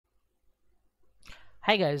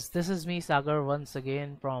Hi guys, this is me Sagar once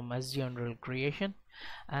again from SG Unreal Creation,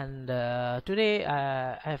 and today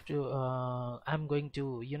I'm going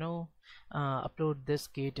to upload this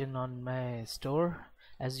kitten on my store,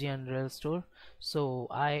 SG Unreal store. So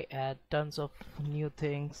I add tons of new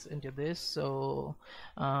things into this. So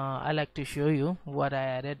I like to show you what I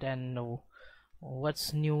added and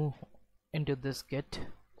what's new into this kit.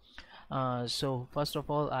 So first of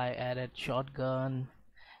all, I added shotgun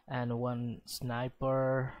and one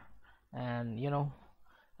sniper, and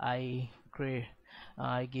I create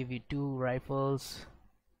I give you two rifles,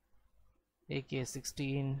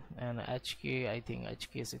 AK-16 and HK, I think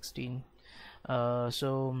HK-16.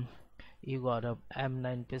 So you got a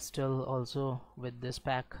M9 pistol also with this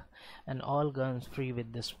pack, and all guns free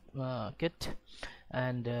with this kit.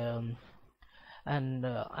 And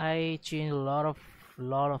I changed a lot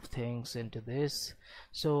of things into this.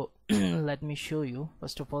 So let me show you.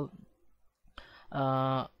 First of all,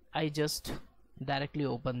 I just directly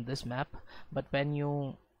open this map, but when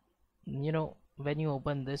when you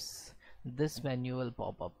open this menu will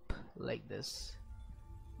pop up like this.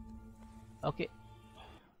 Okay,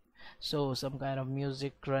 so some kind of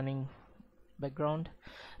music running background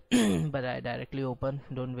but I directly open,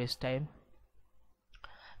 don't waste time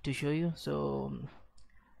to show you. So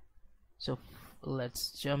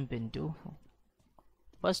let's jump into.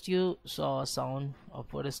 First you saw a sound of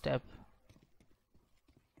footstep.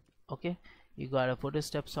 Okay, you got a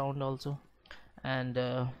footstep sound also, and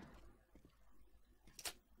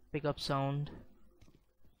pickup sound,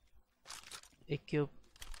 equip,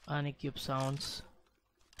 unequip sounds.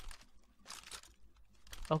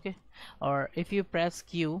 Okay, or if you press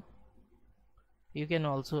Q you can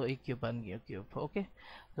also equip and unequip. Okay,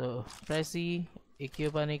 so press E,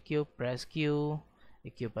 equip and unequip, press Q,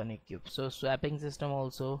 equip and unequip. So swapping system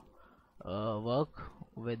also work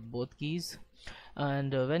with both keys.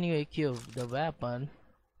 And when you equip the weapon,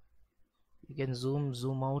 you can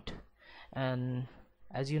zoom out, and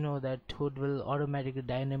as you know that hood will automatically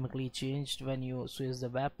dynamically change when you switch the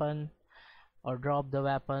weapon or drop the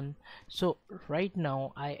weapon. So right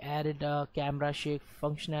now I added a camera shake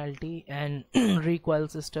functionality and recoil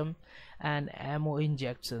system and ammo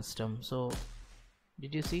inject system. So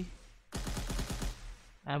did you see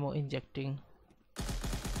ammo injecting,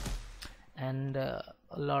 and a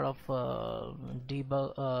lot of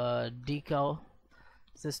decal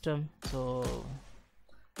system. So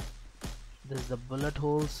this is the bullet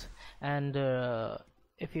holes, and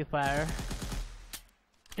if you fire,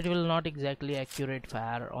 it will not exactly accurate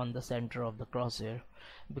fire on the center of the crosshair,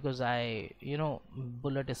 because I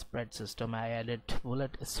bullet spread system, I added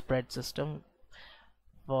bullet spread system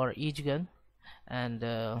for each gun. And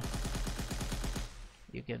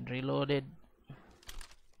you can reload it,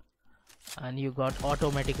 and you got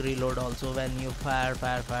automatic reload also. When you fire,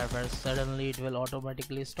 suddenly it will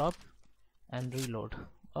automatically stop and reload.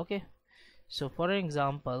 Okay, so for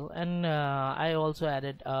example, and I also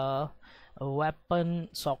added a weapon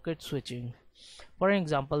socket switching. For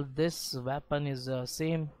example, this weapon is the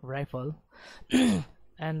same rifle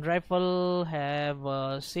and rifle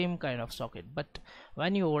have same kind of socket, but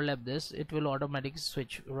when you overlap this, it will automatically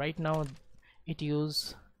switch. Right now it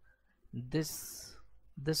use this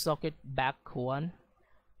socket back one,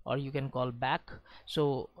 or you can call back.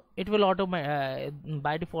 So it will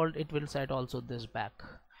by default it will set also this back,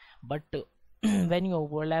 but when you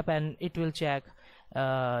overlap, and it will check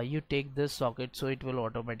you take this socket, so it will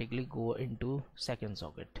automatically go into second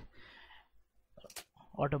socket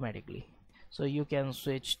automatically. So you can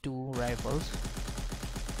switch two rifles,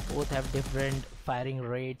 both have different firing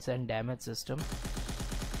rates and damage system.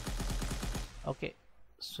 Okay,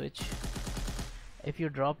 switch. If you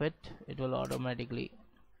drop it, it will automatically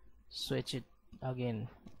switch it again.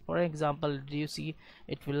 For example, do you see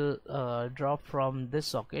it will drop from this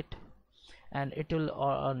socket, and it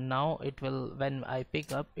will now it will, when I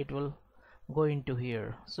pick up, it will go into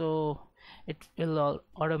here. So it will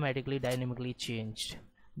automatically dynamically change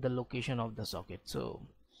the location of the socket. So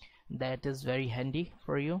that is very handy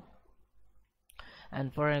for you.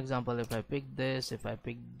 And for example, if I pick this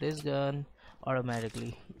gun,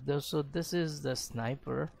 automatically so this is the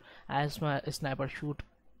sniper. As my sniper shoot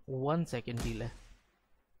 1 second delay.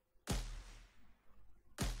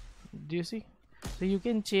 Do you see? So you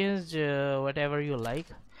can change whatever you like,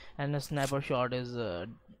 and a sniper shot is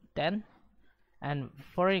 10. And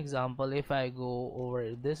for example, if I go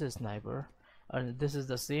over this sniper, and this is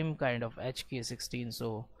the same kind of HK-16,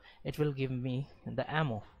 so it will give me the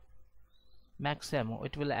ammo, max ammo.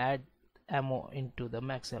 It will add ammo into the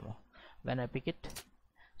max ammo when I pick it.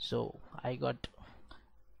 So I got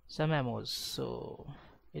some ammos, so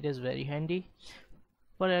it is very handy.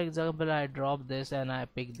 for example, I drop this and I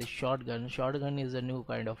pick the shotgun. Shotgun is a new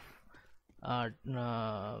kind of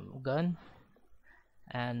gun,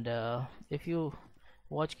 and if you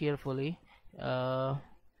watch carefully, there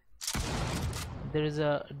is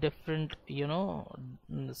a different,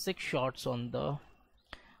 6 shots on the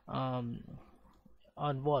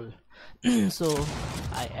on wall. So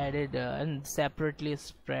I added and separately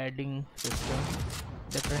spreading system,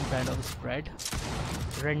 different kind of spread,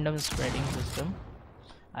 random spreading system.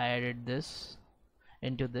 I added this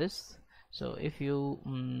into this. So if you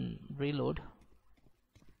reload,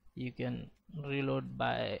 you can reload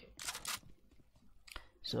by,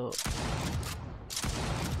 so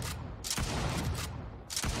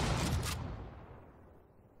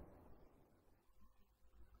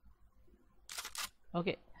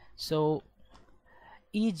okay, so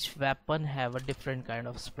each weapon have a different kind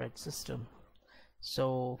of spread system.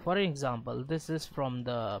 So for example, this is from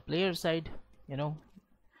the player side.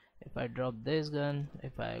 If I drop this gun,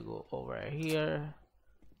 if I go over here,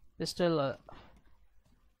 they still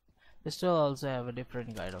also have a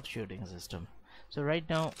different kind of shooting system. So right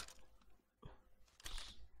now,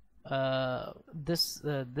 this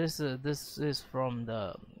is from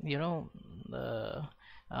the the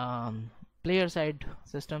player side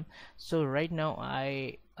system. So right now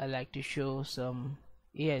I like to show some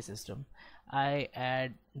AI system. I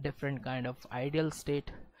add different kind of ideal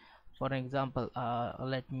state. For example,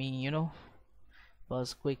 let me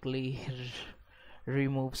first quickly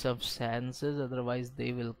remove some senses, otherwise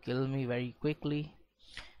they will kill me very quickly,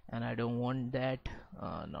 and I don't want that.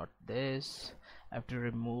 Not this. I have to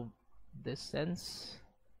remove this sense,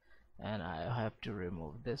 and I have to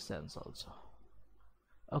remove this sense also.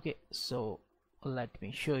 Okay, so let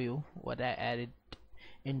me show you what I added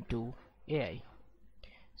into AI.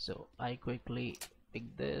 So I quickly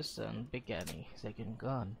pick this and pick any second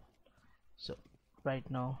gun. So right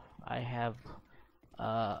now I have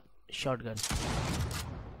a shotgun.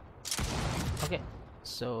 Okay,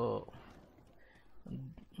 so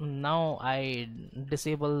now I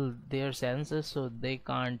disable their senses so they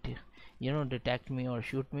can't detect me or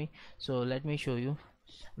shoot me. So let me show you.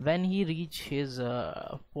 When he reach his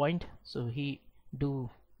point, so he do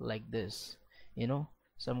like this,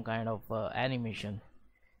 some kind of animation.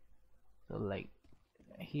 So like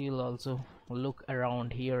he'll also look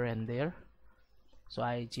around here and there. So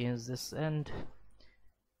I change this, and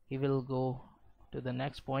he will go to the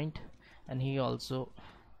next point, and he also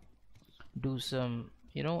do some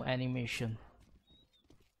animation,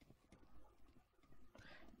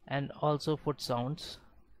 and also foot sounds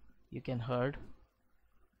you can heard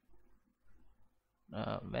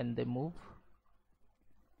when they move.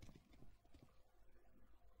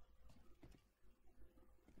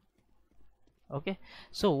 Okay,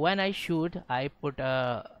 so when I shoot, I put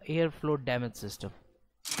a airflow damage system.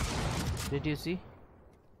 Did you see?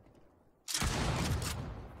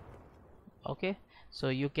 Okay, so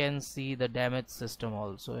you can see the damage system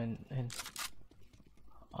also in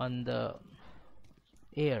on the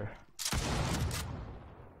air.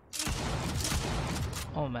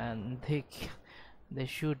 Oh man, they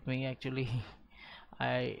shoot me actually.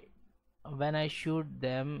 When I shoot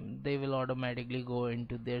them, they will automatically go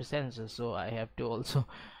into their senses, so I have to also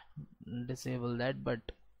disable that, but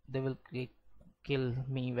they will kill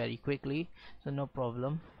me very quickly, so no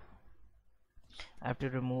problem. I have to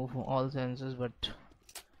remove all senses, but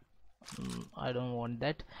I don't want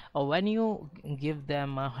that. When you give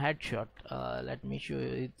them a headshot, let me show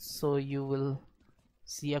you it, so you will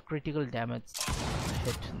see a critical damage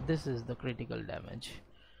hit. This is the critical damage.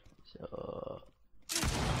 So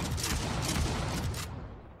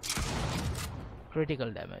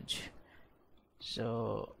critical damage.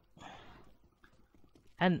 So,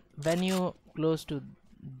 and when you close to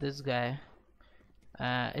this guy,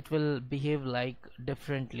 it will behave like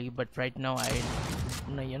differently, but right now I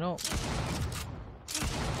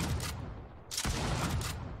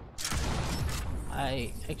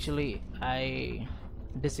I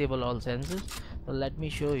disable all senses. So let me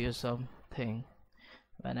show you something.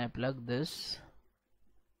 When I plug this,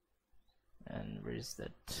 and where is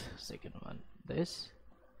that second one, this,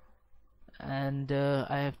 and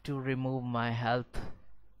I have to remove my health.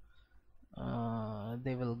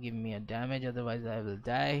 They will give me a damage, otherwise I will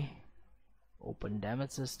die. Open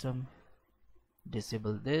damage system,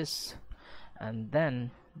 disable this, and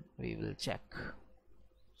then we will check.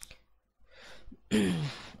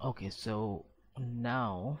 Okay, so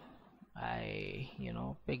now I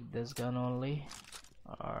pick this gun only,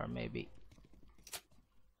 or maybe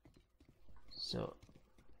so.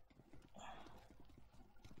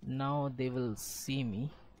 Now they will see me.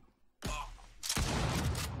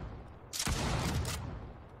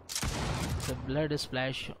 a blood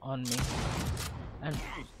splash on me, and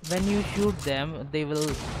when you shoot them they will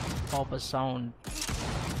pop a sound,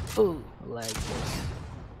 ooh, like this.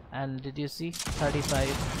 And did you see 35?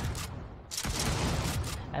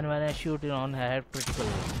 And when I shoot it on, I had critical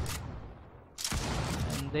hit,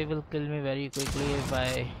 and they will kill me very quickly if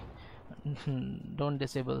I don't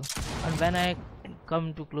disable. And when I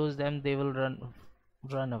come to close them, they will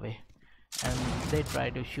run away, and they try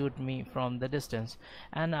to shoot me from the distance.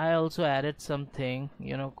 And I also added something,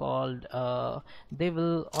 you know, called they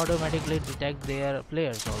will automatically detect their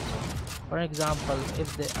players also. For example,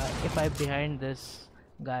 if I'm behind this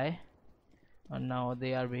guy, and now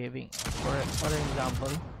they are behaving, for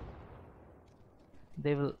example,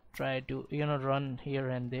 they will try to, you know, run here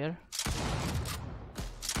and there.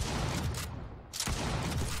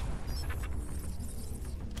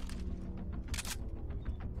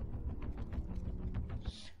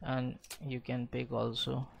 And you can pick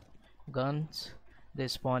also guns. They're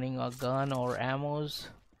spawning a gun or ammos,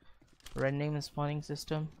 random spawning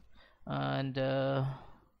system. And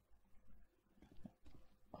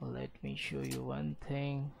let me show you one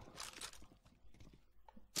thing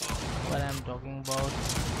what I'm talking about.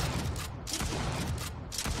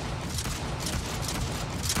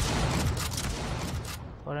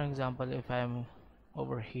 For example, if I'm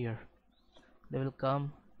over here, they will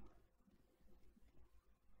come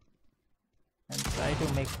and try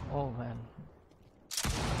to make, oh man,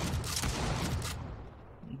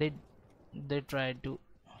 they try to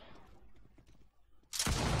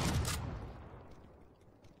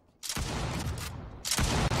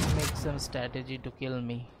make some strategy to kill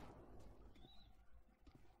me.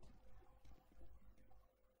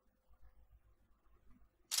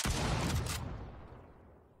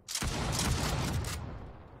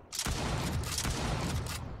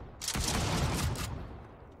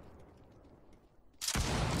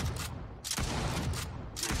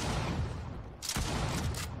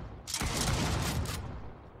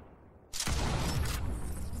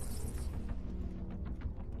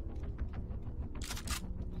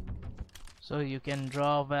 So you can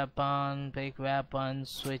draw weapon, pick weapon,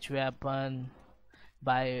 switch weapon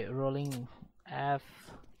by rolling F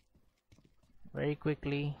very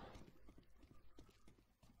quickly.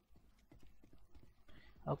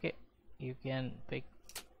 Okay, you can pick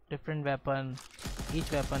different weapon.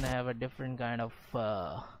 Each weapon have a different kind of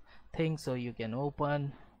thing, so you can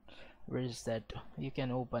open. Where is that? You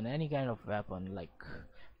can open any kind of weapon, like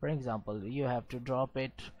for example, you have to drop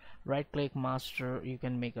it, right click master, you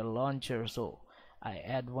can make a launcher. So I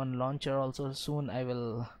add one launcher also. Soon I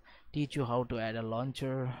will teach you how to add a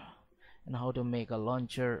launcher and how to make a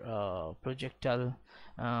launcher projectile.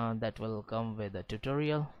 That will come with a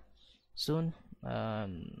tutorial soon.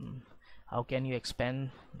 How can you expand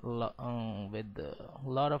with a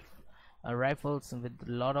lot of rifles, with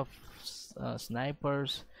a lot of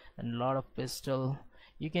snipers and a lot of pistol.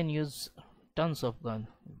 You can use tons of gun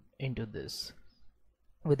into this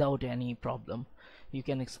without any problem. You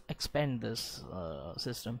can expand this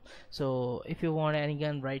system. So if you want any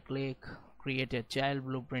gun, right click, create a child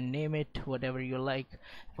blueprint, name it whatever you like.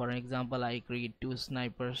 For example, I create 2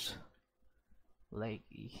 snipers like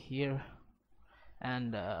here,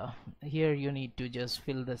 and here you need to just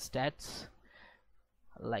fill the stats,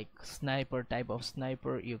 like sniper, type of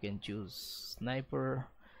sniper, you can choose sniper,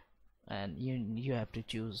 and you have to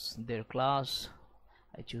choose their class.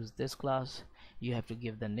 I choose this class. You have to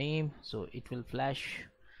give the name, so it will flash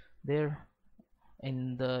there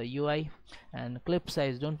in the UI. And clip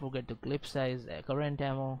size, don't forget to clip size, current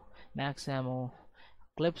ammo, max ammo.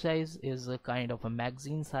 Clip size is a kind of a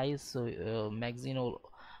magazine size, so magazine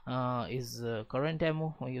is current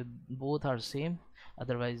ammo. You both are same,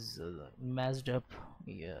 otherwise messed up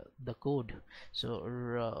the code.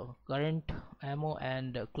 So current ammo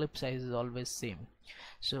and clip size is always same.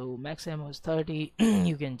 So max ammo is 30.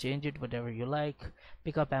 You can change it whatever you like.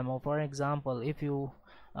 Pickup ammo, for example, if you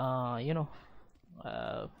you know,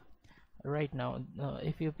 right now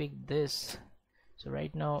if you pick this, so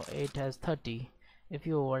right now it has 30. If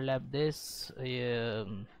you overlap this,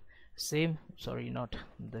 same, sorry, not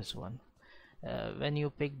this one, when you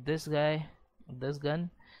pick this guy, this gun,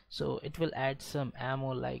 so it will add some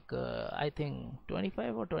ammo, like I think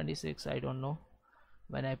 25 or 26, I don't know.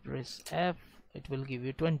 When I press F, it will give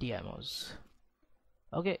you 20 ammos.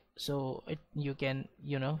 Okay, so you can,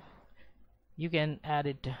 you know, you can add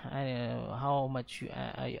it how much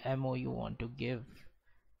ammo you want to give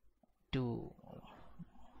to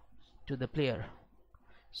the player.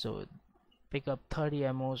 So pick up 30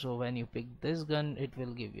 ammo. So when you pick this gun, it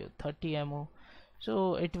will give you 30 ammo.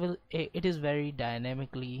 So it is very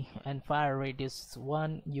dynamically, and fire rate is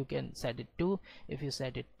 1. You can set it 2. If you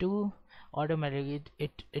set it 2, automatically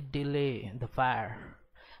it delay the fire.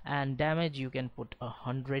 And damage, you can put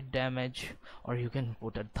 100 damage, or you can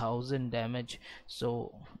put 1,000 damage.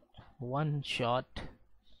 So one shot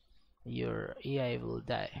your AI will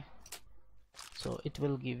die. So it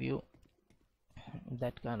will give you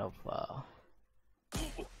that kind of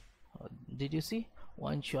did you see?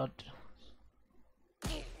 One shot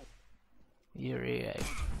your AI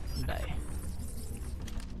die.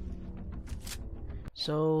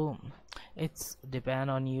 So it's depend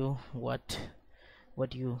on you what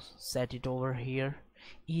you set it over here.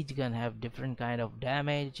 Each gun have different kind of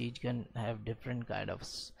damage, each gun have different kind of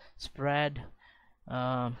spread,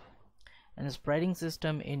 and the spreading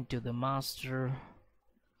system into the master.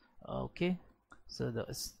 Okay, so the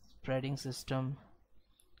spreading system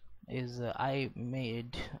is I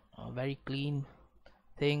made very clean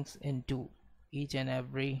things into each and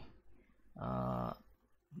every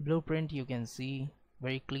blueprint. You can see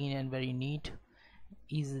very clean and very neat,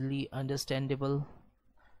 easily understandable.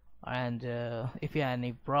 And if you have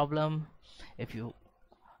any problem, if you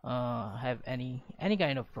have any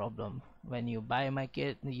kind of problem when you buy my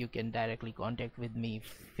kit, you can directly contact with me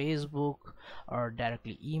Facebook, or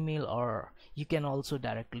directly email, or you can also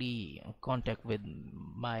directly contact with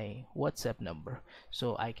my WhatsApp number.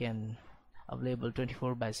 So I can available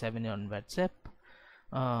 24/7 on WhatsApp.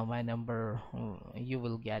 My number, you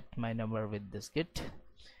will get my number with this kit.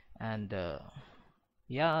 And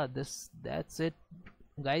yeah, that's it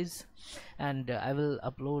guys. And I will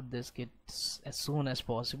upload this kit as soon as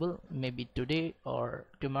possible, maybe today or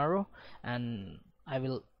tomorrow. And I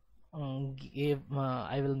will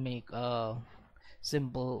I will make a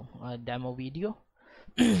simple demo video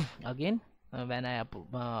again when I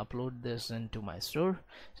upload this into my store,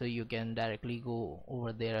 so you can directly go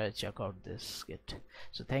over there and check out this kit.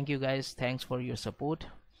 So thank you guys, thanks for your support.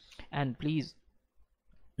 And please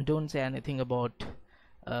don't say anything about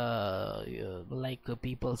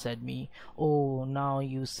people said me, oh, now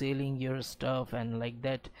you selling your stuff and like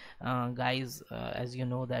that. Guys, as you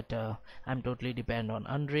know that I'm totally depend on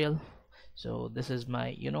Unreal. So this is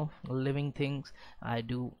my living things. I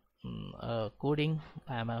do coding.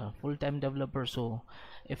 I'm a full-time developer, so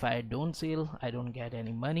if I don't sell, I don't get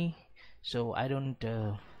any money. So I don't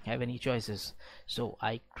have any choices. So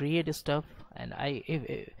I create stuff, and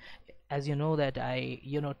as you know that I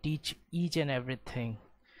teach each and everything.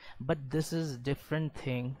 But this is different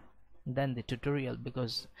thing than the tutorial,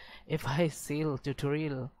 because if I sell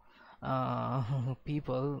tutorial,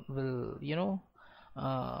 people will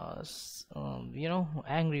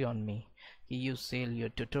angry on me. You sell your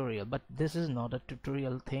tutorial, but this is not a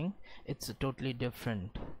tutorial thing. It's a totally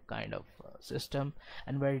different kind of system,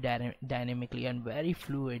 and very dynamically and very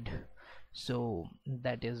fluid. So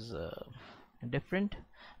that is different,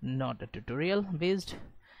 not a tutorial based.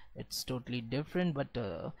 It's totally different. But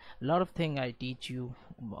a lot of thing I teach you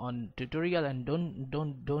on tutorial, and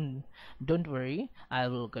don't worry, I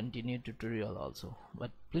will continue tutorial also.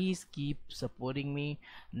 But please keep supporting me,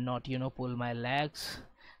 not pull my legs.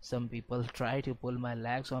 Some people try to pull my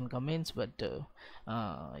legs on comments, but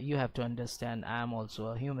you have to understand, I am also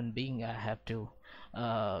a human being. I have to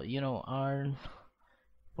earn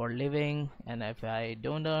for living, and if I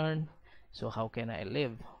don't earn, so how can I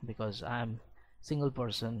live? Because I'm single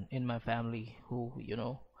person in my family who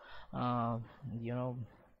uh, you know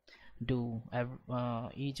do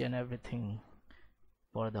each and everything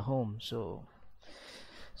for the home. So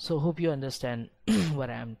hope you understand what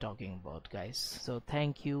I am talking about, guys. So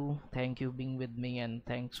thank you being with me, and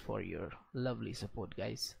thanks for your lovely support,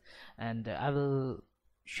 guys. And I will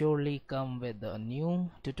surely come with a new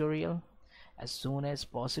tutorial as soon as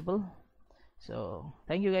possible. So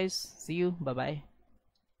thank you guys, see you, bye bye.